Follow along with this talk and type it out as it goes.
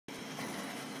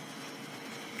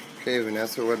Okay,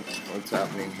 Vanessa, what's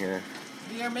happening here?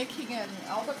 We are making an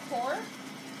albacore,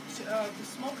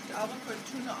 smoked albacore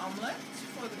tuna omelette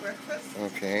for the breakfast.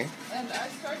 Okay. And I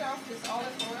start off with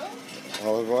olive oil.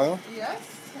 Olive oil? Yes.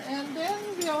 And then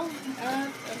we'll add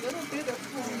a little bit of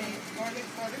homemade garlic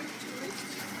butter to it,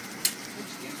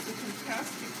 which gives a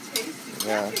fantastic taste. You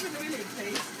can't even really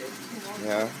taste it, you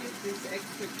know, give this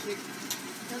extra kick.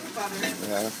 Little butter.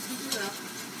 Yeah.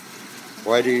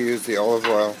 Why do you use the olive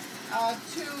oil?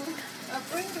 To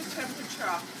bring the temperature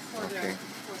up for the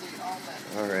omelette.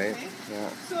 All right. Okay? Yeah.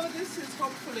 So this is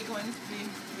hopefully going to be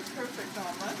the perfect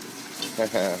omelette.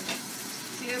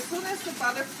 See, as soon as the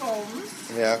butter foams,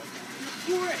 you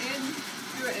pour in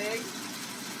your egg.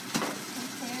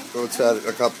 Okay. So it's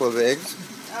a couple of eggs?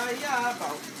 Yeah,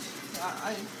 about.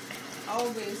 I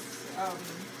always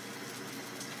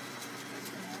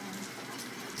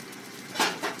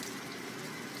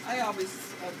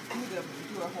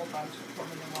do a whole bunch of them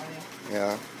in the morning.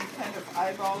 Yeah. You kind of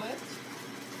eyeball it.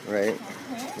 Right.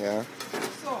 Okay. Yeah.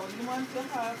 So you want to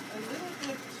have a little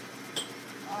bit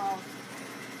of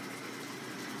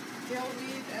dill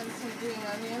weed and some green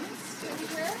onions in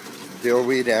here. Dill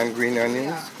weed and green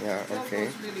onions? Yeah. That Okay.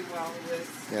 goes really well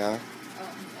with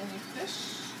any fish.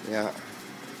 Yeah. Okay.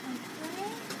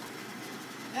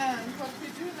 And what we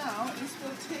do now is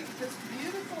we'll take this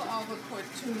beautiful albacore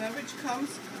tuna, which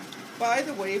comes, by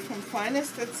the way, from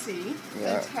Finest at Sea.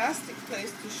 Fantastic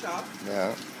place to shop.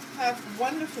 Yeah. Have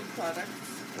wonderful products.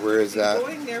 Where is that?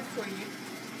 Going there for you.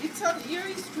 It's on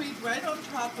Erie Street, right on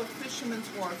top of Fisherman's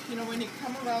Wharf. You know, when you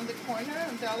come around the corner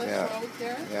on Dallas Road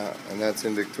there. Yeah, and that's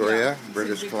in Victoria,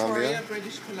 British Columbia?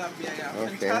 British Columbia, yeah.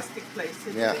 Okay. Fantastic place.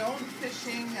 They do their own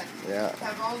fishing and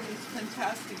have all these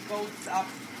fantastic boats up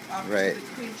to the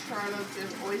Queen Charlotte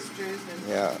and oysters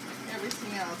and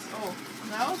everything else. Oh,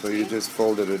 now so you just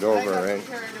folded it over, I right?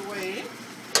 carried away.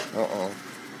 Uh-oh.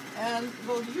 And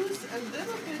we'll use a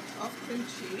little bit of cream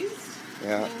cheese in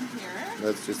here.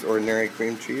 That's just ordinary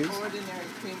cream cheese? Ordinary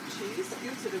cream cheese.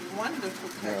 Gives it a wonderful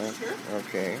texture.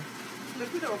 Okay.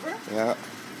 Flip it over. Yeah.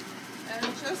 And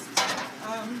just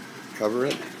cover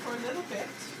it for a little bit.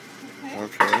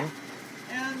 Okay.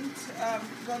 And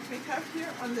what we have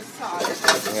here on the side are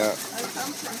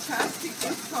some fantastic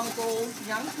Gustav Klimt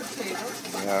young potatoes.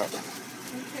 Yeah.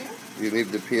 Okay. You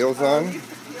leave the peels on? Leave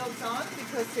the peels on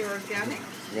because they're organic.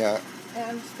 Yeah.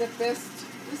 And the best,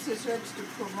 this is herbs de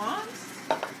Provence.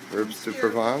 Herbs de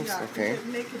Provence, okay. I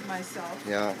make it myself.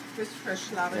 Yeah. With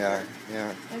fresh lavender.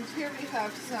 Yeah. And here we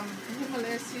have some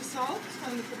Himalaya sea salt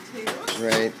on the potatoes.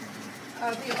 Right.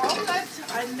 The omelette,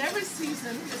 I never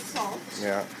season with salt.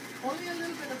 Yeah. Only a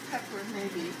little bit of pepper,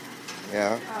 maybe.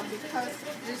 Yeah. Because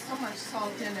there's so much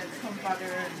salt in it from butter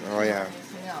and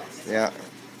anything else. Yeah.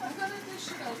 I'm going to dish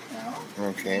it out now.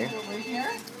 Okay. Over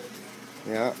here.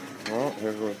 Yeah. Well,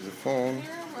 there goes the phone.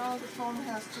 Here, well, the phone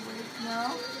has to wait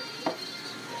now.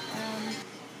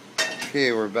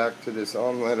 Okay, we're back to this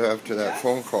omelette after that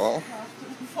phone call. After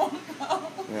the phone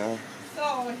call. Yeah.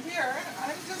 So here,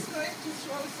 I'm just going to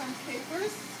throw some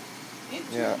capers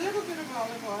into a little bit of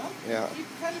olive oil. Yeah. You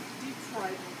kind of deep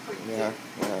fry them quickly. Yeah.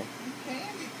 Okay,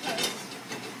 because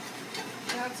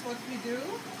that's what we do.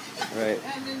 Right.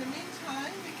 And in the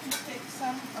meantime, we can take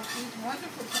some of these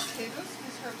wonderful potatoes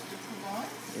with herbs de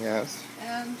Provence. Yes.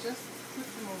 And just put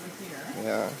them over here.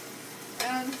 Yeah.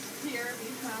 And here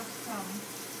we have some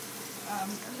a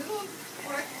little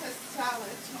breakfast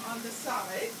salad on the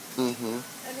side.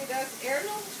 And it has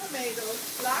heirloom tomatoes,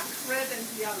 black, red, and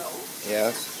yellow.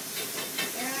 Yes.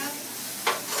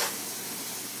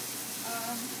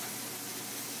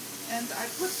 And I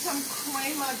put some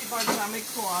Crema di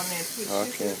Balsamico on it, which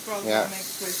is balsamic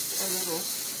with a little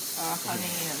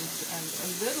honey and a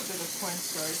little bit of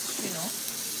cornstarch, you know,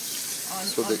 on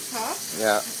top.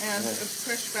 Yeah. And a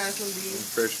fresh basil leaf.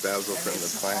 Fresh basil from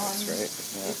the plants, right?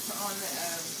 It's on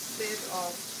a bit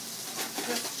of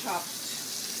just chopped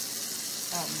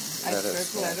iceberg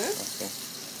lettuce. Okay.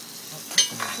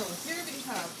 So here we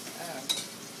have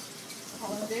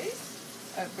Hollandaise,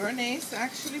 Bernaise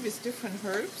actually with different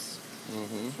herbs.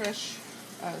 Fresh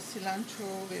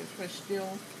cilantro with fresh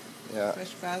dill,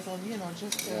 fresh basil, you know,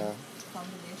 just a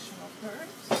combination of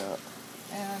herbs.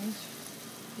 And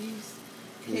these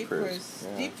capers,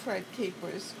 deep fried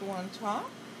capers, go on top.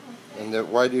 And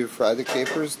why do you fry the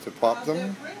capers? To pop them?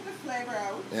 They bring the flavor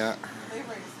out. Yeah. The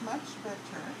flavor is much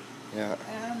better. Yeah.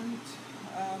 And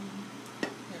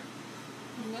here,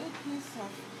 a little piece of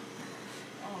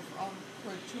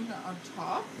tuna on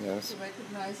top to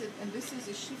recognize it. And this is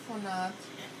a chiffonade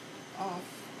of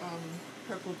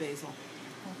purple basil.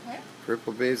 Okay?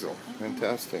 Purple basil.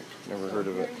 Fantastic. Never heard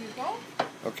of it. There you go.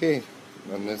 Okay.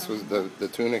 And this was the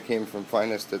tuna came from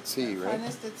Finest at Sea, right?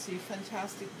 Finest at Sea,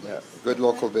 fantastic place. Yeah, good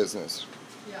local business.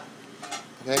 Yeah.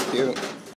 Thank you.